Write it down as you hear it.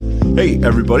Hey,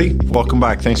 everybody. Welcome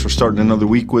back. Thanks for starting another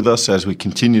week with us as we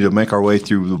continue to make our way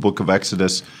through the book of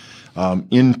Exodus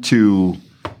into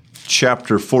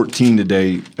chapter 14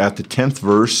 today at the 10th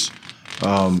verse.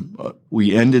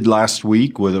 We ended last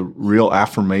week with a real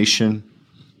affirmation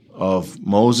of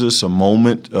Moses, a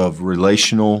moment of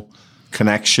relational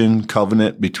connection,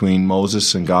 covenant between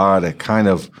Moses and God, a kind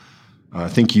of, I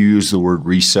think you used the word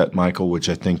reset, Michael, which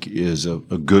I think is a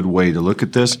good way to look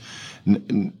at this.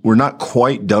 We're not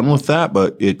quite done with that,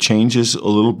 but it changes a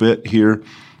little bit here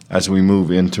as we move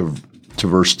into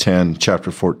verse 10, chapter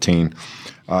 14.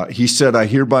 He said, I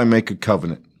hereby make a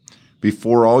covenant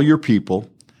before all your people.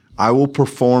 I will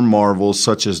perform marvels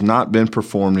such as not been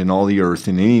performed in all the earth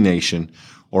in any nation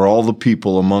or all the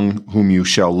people among whom you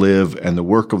shall live, and the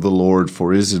work of the Lord,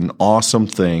 for it is an awesome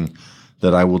thing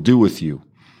that I will do with you.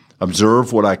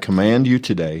 Observe what I command you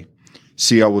today.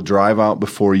 See, I will drive out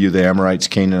before you the Amorites,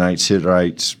 Canaanites,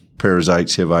 Hittites,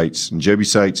 Perizzites, Hivites, and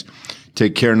Jebusites.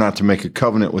 Take care not to make a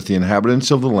covenant with the inhabitants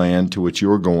of the land to which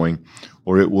you are going,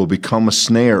 or it will become a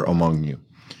snare among you.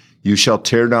 You shall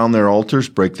tear down their altars,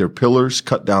 break their pillars,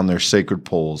 cut down their sacred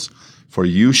poles, for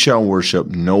you shall worship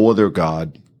no other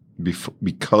God,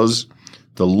 because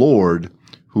the Lord,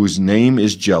 whose name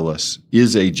is jealous,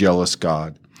 is a jealous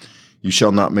God. You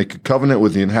shall not make a covenant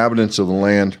with the inhabitants of the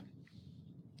land,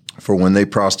 for when they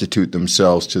prostitute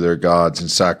themselves to their gods and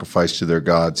sacrifice to their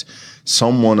gods,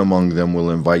 someone among them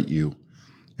will invite you,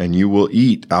 and you will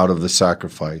eat out of the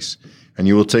sacrifice. And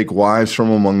you will take wives from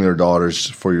among their daughters,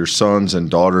 for your sons and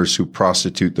daughters who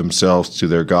prostitute themselves to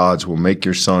their gods will make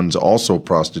your sons also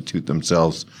prostitute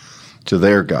themselves to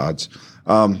their gods.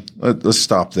 Let's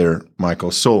stop there,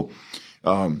 Michael. So,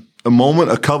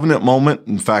 a covenant moment.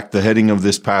 In fact, the heading of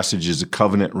this passage is a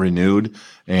covenant renewed,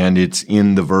 and it's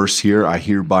in the verse here. I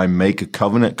hereby make a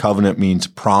covenant. Covenant means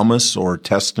promise or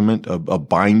testament, a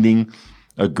binding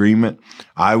agreement.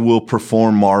 I will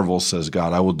perform marvels, says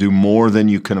God. I will do more than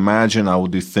you can imagine. I will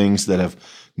do things that have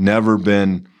never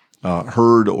been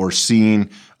heard or seen.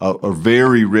 A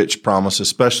very rich promise,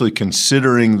 especially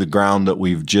considering the ground that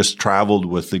we've just traveled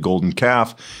with the golden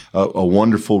calf, a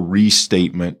wonderful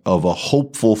restatement of a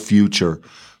hopeful future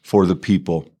for the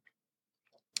people.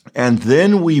 And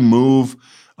then we move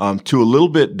to a little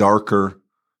bit darker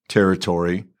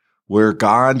territory where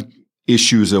God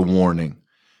issues a warning.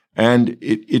 And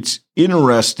it's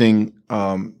interesting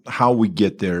how we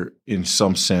get there in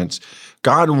some sense.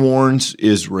 God warns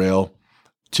Israel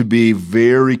to be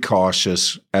very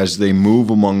cautious as they move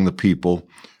among the people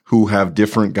who have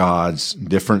different gods,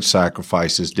 different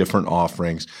sacrifices, different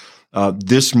offerings.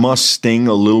 This must sting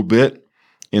a little bit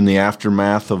in the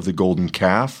aftermath of the golden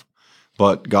calf,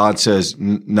 but God says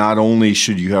not only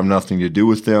should you have nothing to do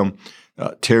with them,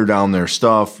 tear down their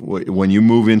stuff. When you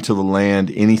move into the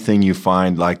land, anything you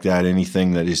find like that,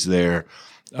 anything that is there,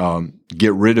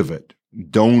 get rid of it.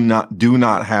 Do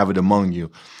not have it among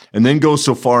you. And then go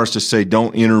so far as to say,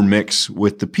 don't intermix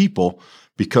with the people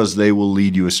because they will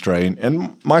lead you astray.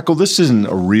 And Michael, this isn't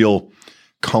a real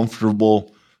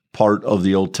comfortable part of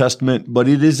the Old Testament, but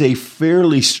it is a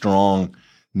fairly strong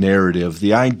narrative.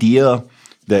 The idea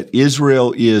that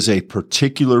Israel is a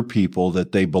particular people,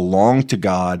 that they belong to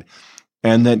God,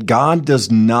 and that God does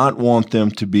not want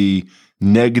them to be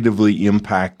negatively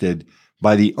impacted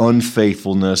by the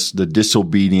unfaithfulness, the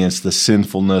disobedience, the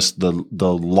sinfulness, the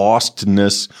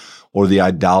lostness, or the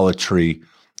idolatry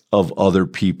of other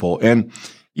people. And,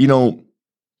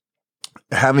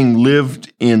 having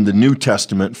lived in the New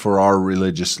Testament for our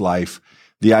religious life,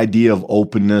 the idea of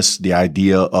openness, the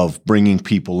idea of bringing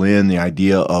people in, the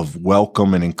idea of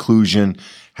welcome and inclusion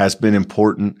has been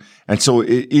important. And so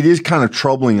it is kind of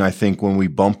troubling, I think, when we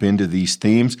bump into these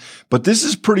themes. But this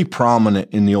is pretty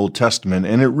prominent in the Old Testament,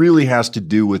 and it really has to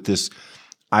do with this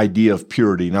idea of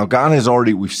purity. Now, God has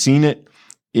we've seen it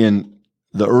in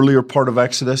the earlier part of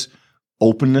Exodus,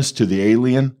 openness to the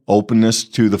alien, openness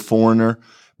to the foreigner.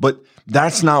 But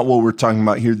that's not what we're talking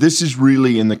about here. This is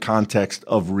really in the context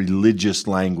of religious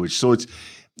language. So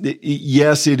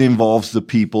yes, it involves the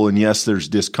people, and yes, there's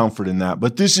discomfort in that.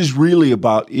 But this is really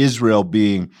about Israel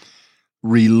being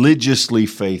religiously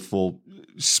faithful,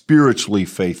 spiritually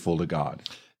faithful to God.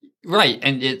 Right,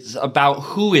 and it's about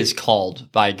who is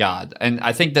called by God. And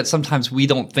I think that sometimes we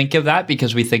don't think of that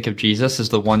because we think of Jesus as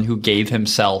the one who gave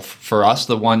himself for us,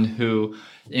 the one who,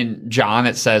 in John,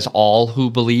 it says all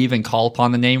who believe and call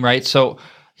upon the name, right? So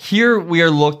here we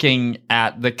are looking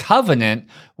at the covenant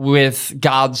with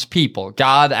God's people.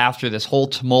 God, after this whole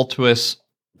tumultuous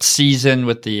season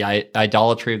with the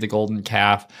idolatry of the golden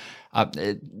calf,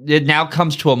 it now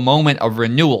comes to a moment of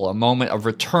renewal, a moment of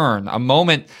return, a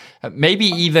moment maybe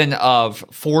even of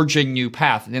forging new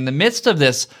path. And in the midst of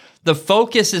this the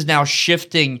focus is now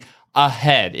shifting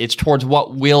ahead. It's towards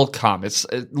what will come. It's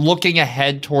looking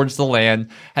ahead towards the land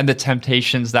and the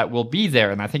temptations that will be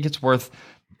there. And I think it's worth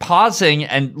pausing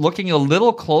and looking a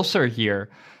little closer here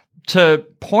to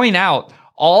point out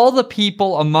all the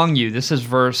people among you. This is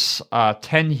verse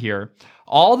 10 here.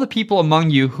 All the people among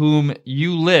you whom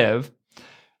you live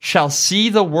shall see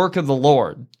the work of the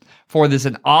Lord, for it is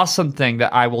an awesome thing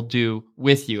that I will do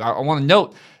with you. I want to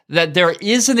note that there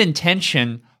is an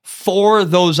intention for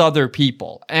those other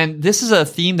people. And this is a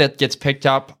theme that gets picked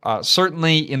up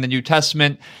certainly in the New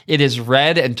Testament. It is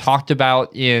read and talked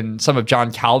about in some of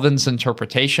John Calvin's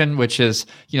interpretation, which is,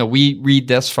 we read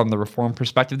this from the Reformed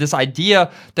perspective, this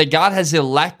idea that God has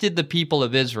elected the people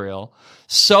of Israel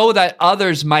so that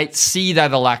others might see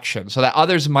that election, so that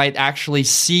others might actually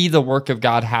see the work of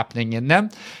God happening in them.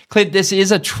 Clint, this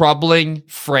is a troubling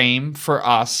frame for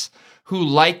us who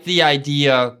like the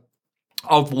idea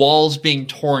of walls being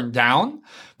torn down,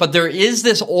 but there is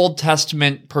this Old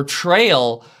Testament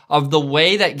portrayal of the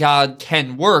way that God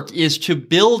can work is to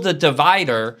build a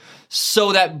divider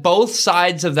so that both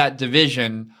sides of that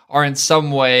division are in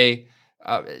some way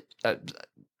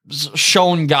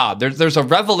shown God. There's a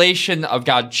revelation of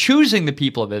God choosing the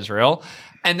people of Israel,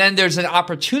 and then there's an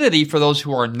opportunity for those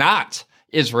who are not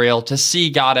Israel to see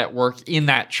God at work in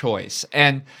that choice.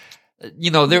 And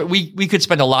we could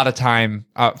spend a lot of time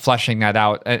fleshing that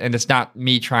out, and it's not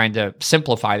me trying to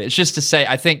simplify it. It's just to say,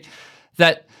 I think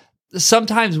that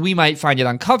sometimes we might find it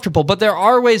uncomfortable, but there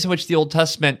are ways in which the Old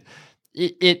Testament,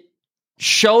 it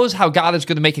shows how God is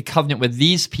going to make a covenant with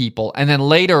these people, and then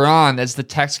later on, as the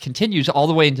text continues all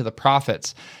the way into the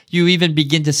prophets, you even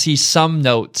begin to see some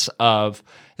notes of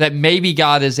that maybe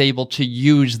God is able to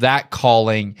use that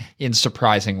calling in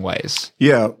surprising ways.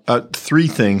 Yeah, three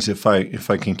things, if I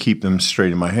can keep them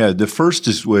straight in my head. The first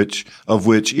is which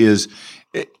is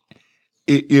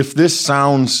if this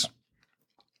sounds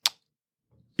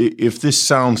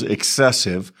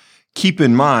excessive, keep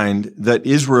in mind that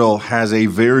Israel has a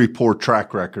very poor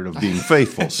track record of being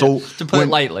faithful. So to put it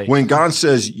lightly, when God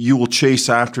says you will chase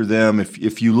after them,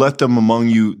 if you let them among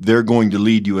you, they're going to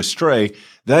lead you astray.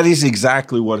 That is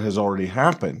exactly what has already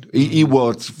happened. Well,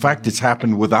 in fact, it's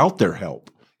happened without their help.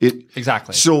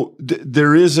 Exactly. So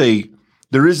there is a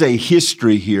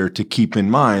history here to keep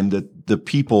in mind that the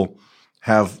people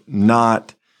have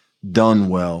not done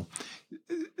well.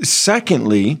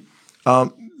 Secondly,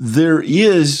 there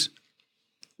is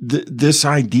this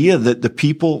idea that the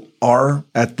people are,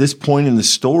 at this point in the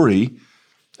story,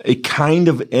 a kind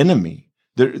of enemy.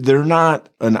 They're not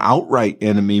an outright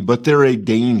enemy, but they're a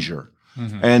danger.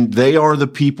 Mm-hmm. And they are the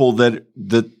people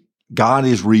that God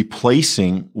is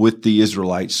replacing with the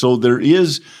Israelites. So there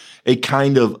is a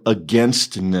kind of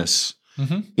againstness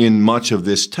in much of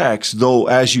this text, though,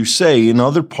 as you say, in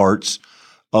other parts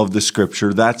of the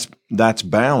scripture, that's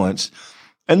balanced.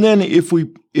 And then if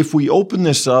we open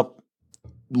this up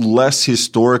less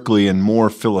historically and more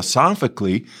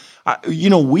philosophically,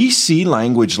 we see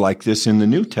language like this in the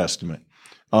New Testament.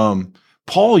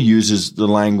 Paul uses the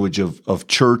language of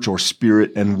church or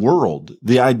spirit and world,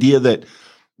 the idea that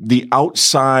the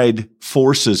outside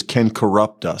forces can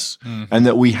corrupt us and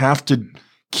that we have to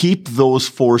keep those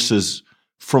forces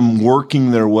from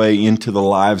working their way into the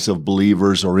lives of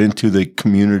believers or into the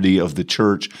community of the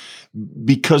church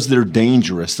because they're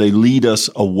dangerous. They lead us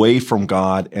away from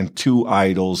God and to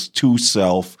idols, to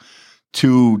self,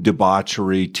 to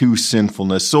debauchery, to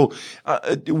sinfulness. So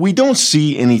we don't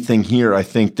see anything here, I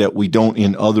think, that we don't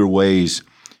in other ways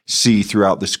see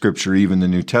throughout the scripture, even the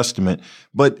New Testament.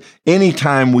 But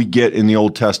anytime we get in the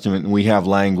Old Testament and we have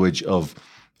language of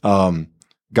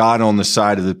God on the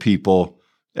side of the people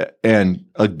and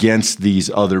against these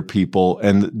other people,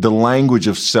 and the language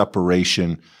of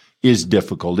separation is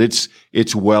difficult.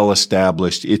 It's well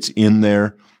established. It's in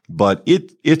there, but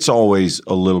it's always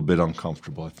a little bit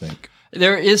uncomfortable, I think.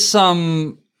 There is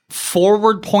some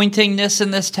forward pointingness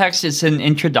in this text. It's an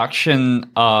introduction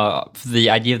of the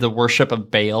idea of the worship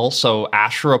of Baal. So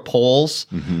Asherah poles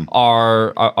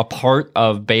are a part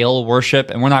of Baal worship,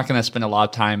 and we're not going to spend a lot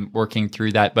of time working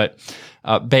through that, but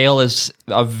Baal is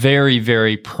a very,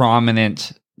 very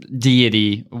prominent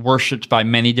deity worshipped by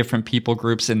many different people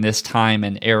groups in this time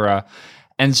and era.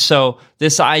 And so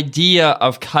this idea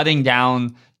of cutting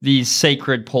down these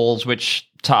sacred poles, which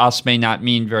to us may not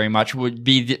mean very much, would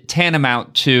be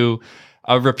tantamount to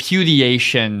a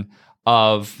repudiation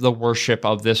of the worship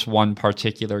of this one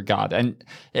particular God. And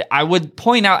I would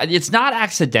point out, it's not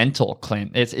accidental,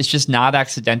 Clint. It's just not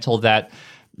accidental that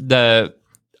the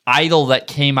idol that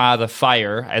came out of the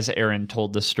fire, as Aaron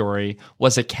told the story,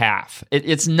 was a calf.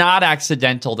 It's not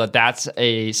accidental that that's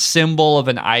a symbol of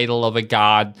an idol, of a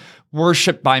god,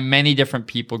 worshipped by many different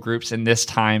people groups in this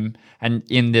time and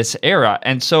in this era.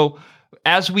 And so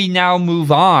as we now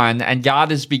move on and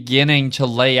God is beginning to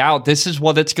lay out, this is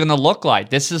what it's going to look like.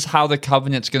 This is how the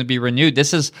covenant's going to be renewed.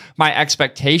 This is my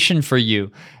expectation for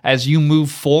you as you move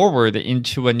forward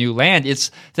into a new land. It's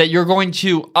that you're going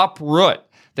to uproot,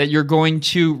 that you're going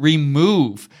to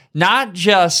remove not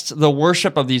just the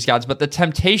worship of these gods, but the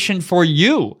temptation for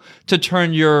you to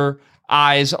turn your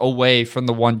eyes away from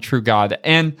the one true God.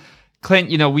 And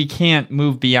Clint, we can't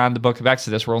move beyond the book of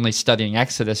Exodus. We're only studying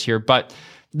Exodus here, but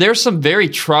there's some very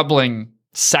troubling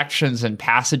sections and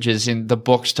passages in the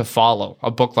books to follow,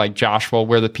 a book like Joshua,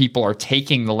 where the people are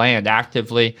taking the land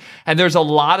actively. And there's a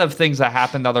lot of things that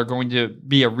happen that are going to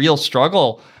be a real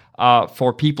struggle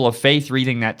for people of faith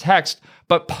reading that text.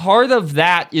 But part of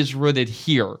that is rooted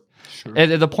here. Sure.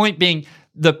 And the point being,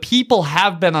 the people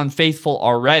have been unfaithful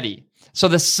already. So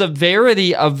the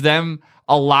severity of them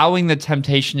allowing the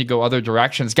temptation to go other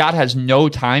directions, God has no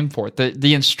time for it.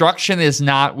 The instruction is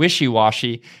not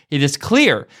wishy-washy. It is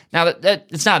clear. Now, that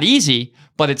it's not easy,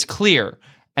 but it's clear.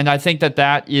 And I think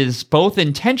that is both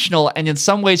intentional and in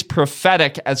some ways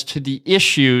prophetic as to the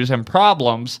issues and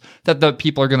problems that the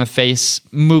people are going to face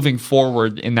moving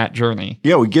forward in that journey.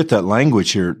 Yeah, we get that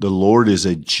language here. The Lord is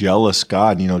a jealous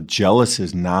God. Jealous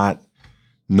is not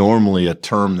normally a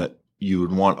term that you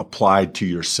would want applied to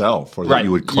yourself or that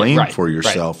you would claim for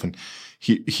yourself. And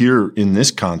here in this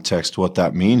context, what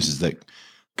that means is that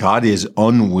God is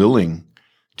unwilling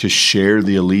to share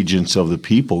the allegiance of the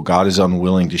people. God is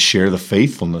unwilling to share the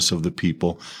faithfulness of the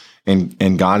people.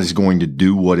 And God is going to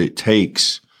do what it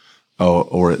takes,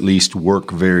 or at least work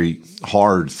very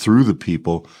hard through the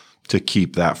people to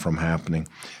keep that from happening.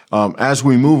 As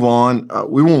we move on,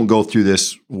 we won't go through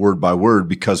this word by word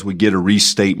because we get a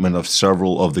restatement of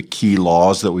several of the key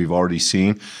laws that we've already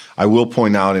seen. I will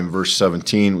point out in verse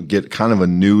 17, we get kind of a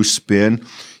new spin.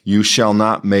 You shall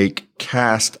not make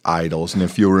cast idols. And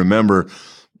if you'll remember,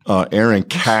 Aaron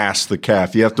cast the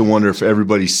calf. You have to wonder if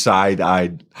everybody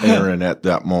side-eyed Aaron at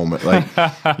that moment.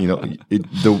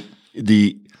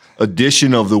 The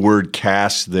addition of the word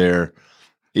cast there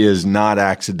is not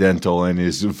accidental and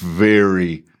is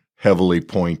very heavily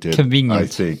pointed. Convenient. I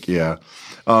think, yeah.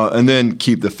 And then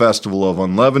keep the festival of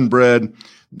unleavened bread.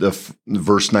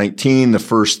 Verse 19, the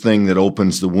first thing that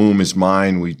opens the womb is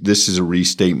mine. This is a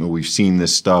restatement. We've seen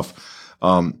this stuff.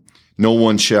 No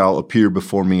one shall appear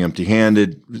before me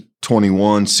empty-handed.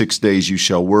 21, 6 days you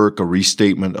shall work, a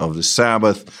restatement of the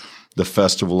Sabbath, the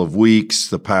festival of weeks,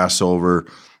 the Passover.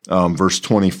 Verse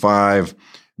 25,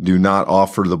 do not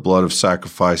offer the blood of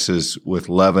sacrifices with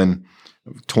leaven.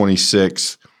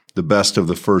 26, the best of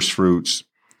the first fruits.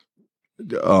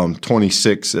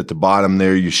 26 at the bottom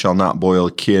there, you shall not boil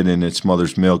a kid in its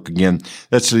mother's milk. Again,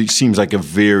 that seems like a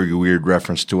very weird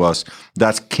reference to us.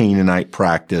 That's Canaanite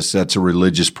practice. That's a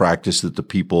religious practice that the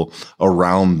people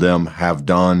around them have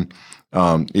done.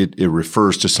 It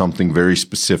refers to something very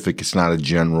specific. It's not a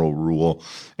general rule.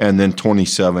 And then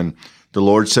 27, the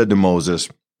Lord said to Moses,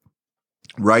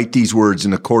 write these words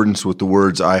in accordance with the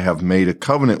words I have made a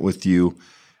covenant with you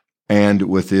and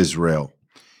with Israel.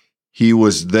 He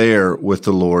was there with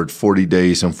the Lord 40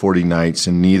 days and 40 nights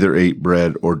and neither ate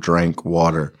bread or drank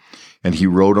water. And he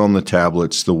wrote on the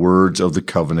tablets the words of the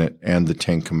covenant and the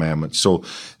 10 commandments. So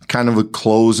kind of a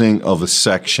closing of a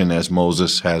section as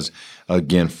Moses has,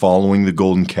 again, following the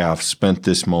golden calf, spent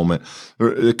this moment.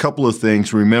 A couple of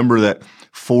things. Remember that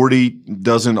 40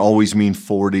 doesn't always mean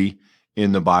 40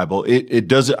 in the Bible. It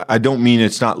does. I don't mean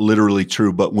it's not literally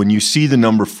true, but when you see the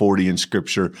number 40 in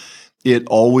Scripture, it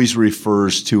always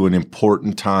refers to an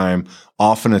important time,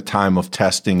 often a time of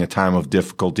testing, a time of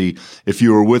difficulty. If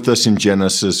you were with us in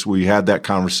Genesis, we had that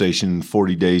conversation,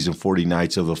 40 days and 40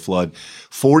 nights of the flood.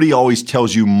 40 always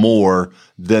tells you more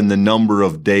than the number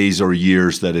of days or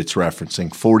years that it's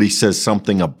referencing. 40 says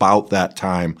something about that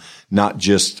time, not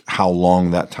just how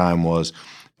long that time was.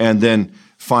 And then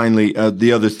finally,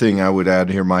 the other thing I would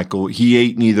add here, Michael, he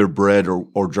ate neither bread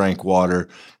or drank water.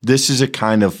 This is a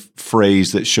kind of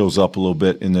phrase that shows up a little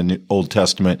bit in the Old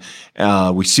Testament.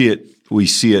 We see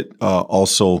it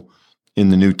also in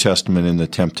the New Testament in the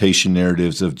temptation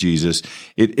narratives of Jesus.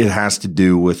 It has to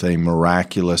do with a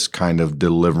miraculous kind of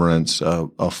deliverance,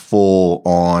 a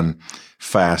full-on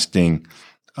fasting.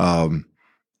 Again,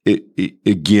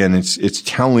 it's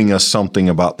telling us something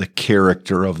about the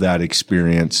character of that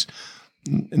experience,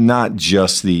 not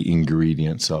just the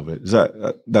ingredients of it.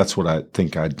 That's what I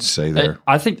think I'd say there.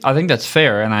 I think that's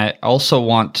fair, and I also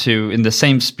want to, in the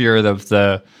same spirit of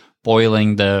the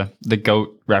boiling the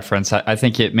goat reference, I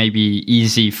think it may be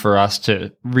easy for us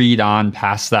to read on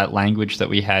past that language that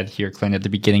we had here, Clint, at the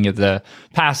beginning of the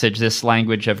passage, this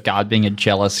language of God being a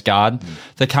jealous God.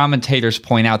 The commentators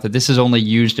point out that this is only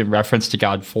used in reference to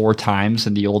God 4 times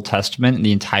in the Old Testament, in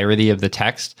the entirety of the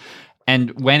text.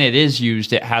 And when it is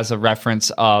used, it has a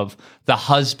reference of the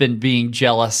husband being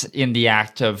jealous in the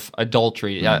act of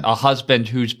adultery, a husband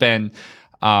who's been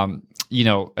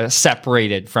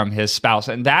separated from his spouse.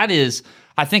 And that is,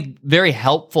 I think, very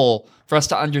helpful for us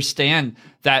to understand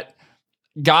that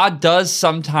God does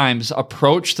sometimes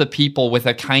approach the people with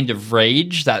a kind of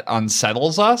rage that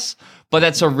unsettles us, but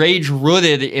it's a rage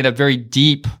rooted in a very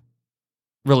deep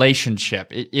relationship.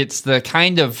 It's the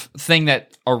kind of thing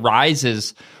that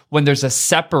arises when there's a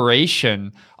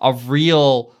separation of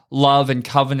real love and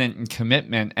covenant and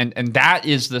commitment, and that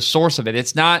is the source of it.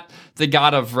 It's not the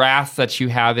God of wrath that you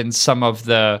have in some of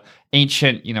the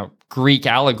ancient, Greek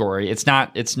allegory. It's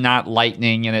not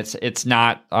lightning, and it's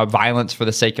not violence for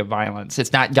the sake of violence.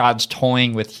 It's not God's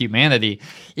toying with humanity.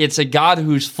 It's a God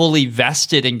who's fully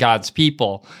vested in God's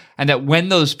people, and that when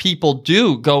those people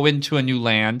do go into a new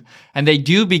land and they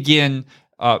do begin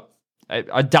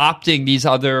adopting these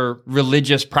other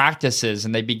religious practices,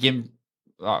 and they begin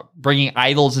bringing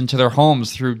idols into their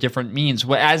homes through different means.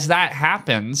 As that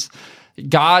happens,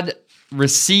 God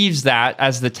receives that,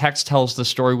 as the text tells the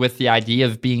story with the idea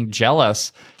of being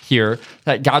jealous here,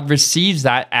 that God receives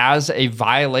that as a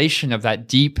violation of that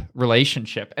deep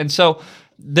relationship. And so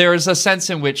there's a sense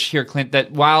in which here, Clint,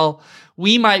 that while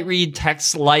we might read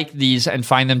texts like these and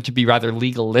find them to be rather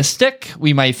legalistic,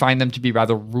 we might find them to be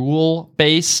rather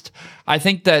rule-based, I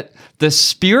think that the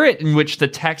spirit in which the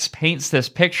text paints this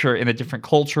picture in a different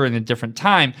culture and a different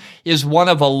time is one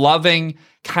of a loving,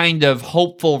 kind of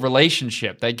hopeful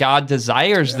relationship, that God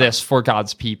desires this for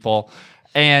God's people,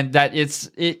 and that it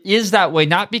is that way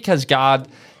not because God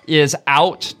is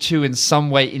out to in some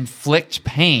way inflict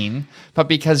pain, but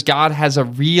because God has a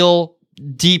real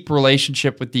deep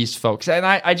relationship with these folks. And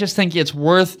I just think it's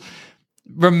worth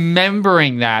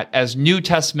remembering that as New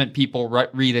Testament people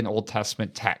read an Old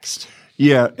Testament text.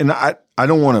 Yeah, and I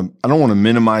don't want to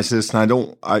minimize this,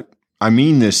 and I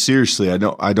mean this seriously.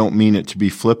 I don't mean it to be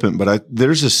flippant, but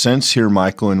there's a sense here,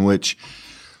 Michael, in which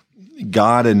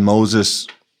God and Moses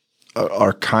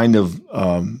are kind of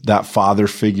that father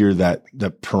figure,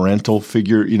 that parental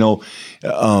figure. You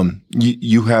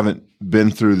haven't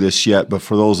been through this yet, but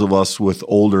for those of us with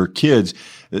older kids,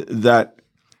 that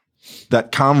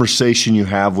conversation you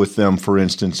have with them, for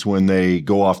instance, when they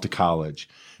go off to college,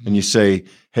 and you say,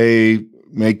 "Hey,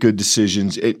 make good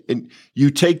decisions." You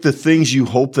take the things you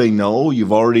hope they know,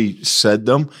 you've already said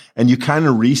them, and you kind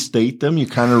of restate them, you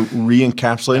kind of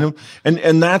re-encapsulate them,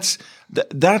 and that's.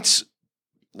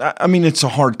 I mean, it's a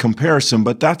hard comparison,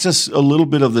 but that's a little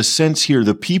bit of the sense here.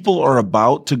 The people are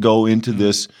about to go into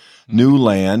this new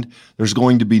land. There's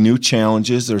going to be new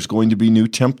challenges. There's going to be new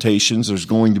temptations. There's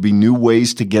going to be new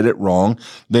ways to get it wrong.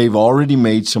 They've already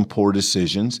made some poor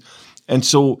decisions. And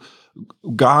so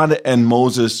God and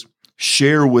Moses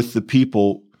share with the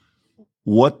people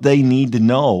what they need to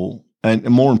know, and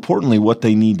more importantly, what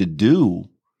they need to do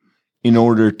in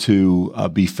order to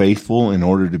be faithful, in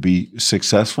order to be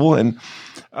successful. And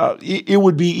it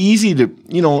would be easy to,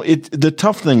 the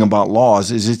tough thing about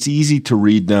laws is it's easy to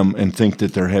read them and think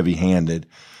that they're heavy-handed.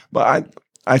 But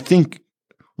I think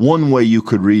one way you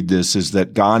could read this is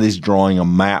that God is drawing a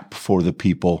map for the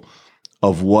people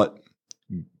of what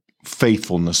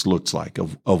faithfulness looks like,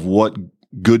 of what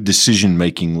good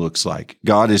decision-making looks like.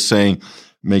 God is saying,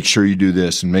 make sure you do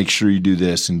this, and make sure you do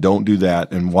this, and don't do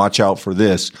that, and watch out for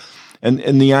this.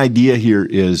 And the idea here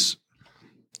is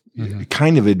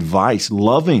kind of advice,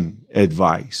 loving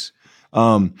advice.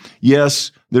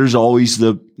 Yes, there's always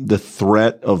the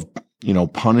threat of,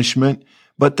 punishment,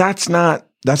 but that's not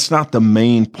the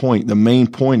main point. The main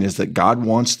point is that God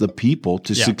wants the people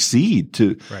to succeed.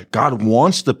 God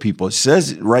wants the people. It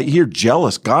says right here,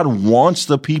 jealous. God wants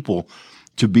the people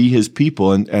to be his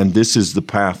people, and this is the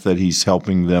path that he's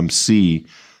helping them see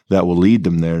that will lead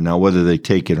them there. Now, whether they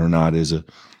take it or not is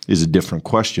a different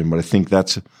question, but I think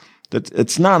that's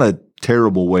it's not a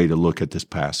terrible way to look at this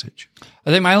passage. I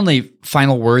think my only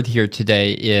final word here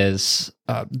today is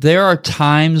there are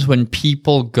times when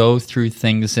people go through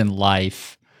things in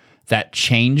life that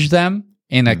change them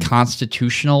in a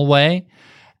constitutional way,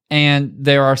 and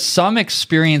there are some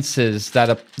experiences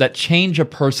that change a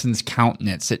person's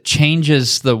countenance. It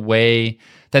changes the way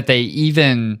that they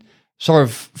even sort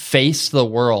of face the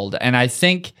world, and I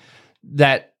think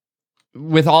that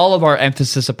with all of our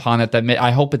emphasis upon it, that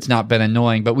I hope it's not been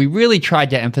annoying, but we really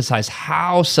tried to emphasize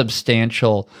how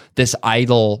substantial this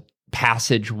idol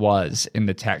passage was in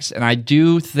the text. And I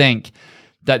do think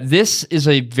that this is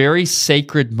a very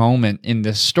sacred moment in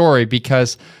this story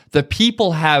because the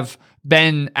people have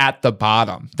been at the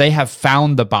bottom. They have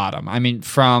found the bottom. I mean,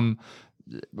 from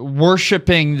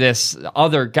worshiping this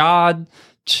other god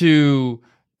to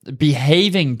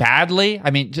behaving badly.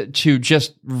 I mean, to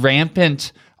just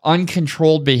rampant,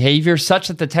 uncontrolled behavior, such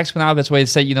that the text went out of its way to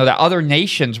say, that other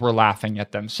nations were laughing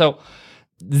at them. So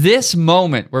this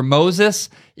moment where Moses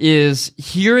is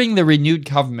hearing the renewed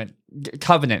covenant,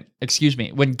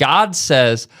 when God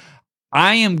says,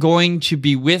 I am going to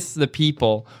be with the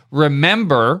people,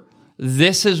 remember,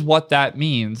 this is what that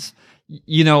means.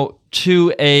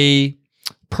 To a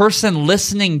person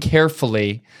listening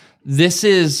carefully, this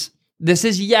is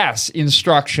yes,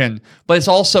 instruction, but it's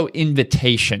also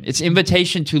invitation. It's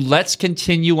invitation to let's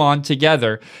continue on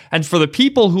together. And for the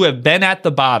people who have been at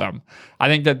the bottom, I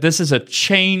think that this is a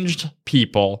changed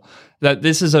people, that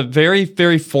this is a very,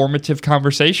 very formative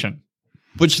conversation,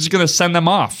 which is going to send them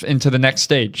off into the next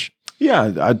stage.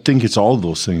 Yeah, I think it's all of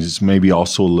those things. It's maybe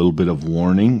also a little bit of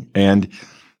warning. And,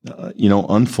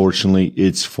 unfortunately,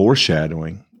 it's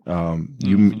foreshadowing.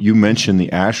 You mentioned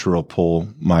the Asherah pole,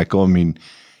 Michael. I mean,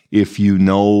 if you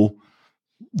know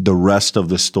the rest of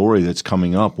the story that's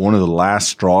coming up, one of the last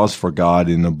straws for God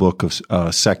in the book of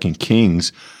 2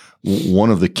 Kings,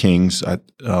 one of the kings,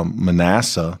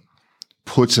 Manasseh,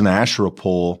 puts an Asherah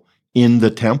pole in the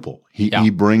temple.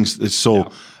 He brings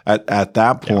at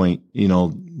that point,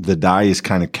 the die is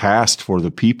kind of cast for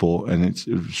the people, and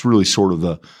it's really sort of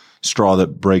the straw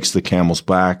that breaks the camel's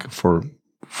back for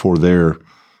their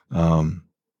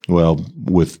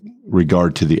with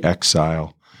regard to the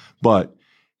exile. But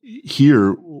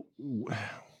here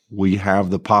we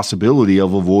have the possibility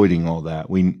of avoiding all that.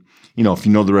 If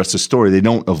you know the rest of the story, they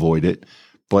don't avoid it.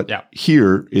 But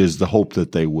here is the hope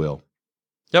that they will.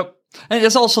 Yep. And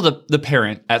it's also the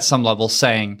parent at some level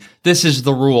saying, this is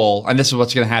the rule, and this is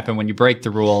what's going to happen when you break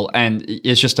the rule, and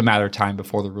it's just a matter of time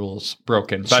before the rule's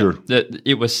broken. But sure.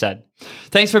 It was said.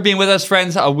 Thanks for being with us,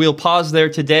 friends. We'll pause there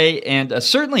today, and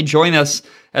certainly join us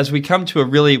as we come to a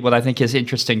really, what I think is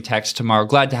interesting text tomorrow.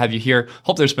 Glad to have you here.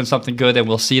 Hope there's been something good, and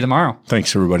we'll see you tomorrow.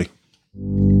 Thanks, everybody.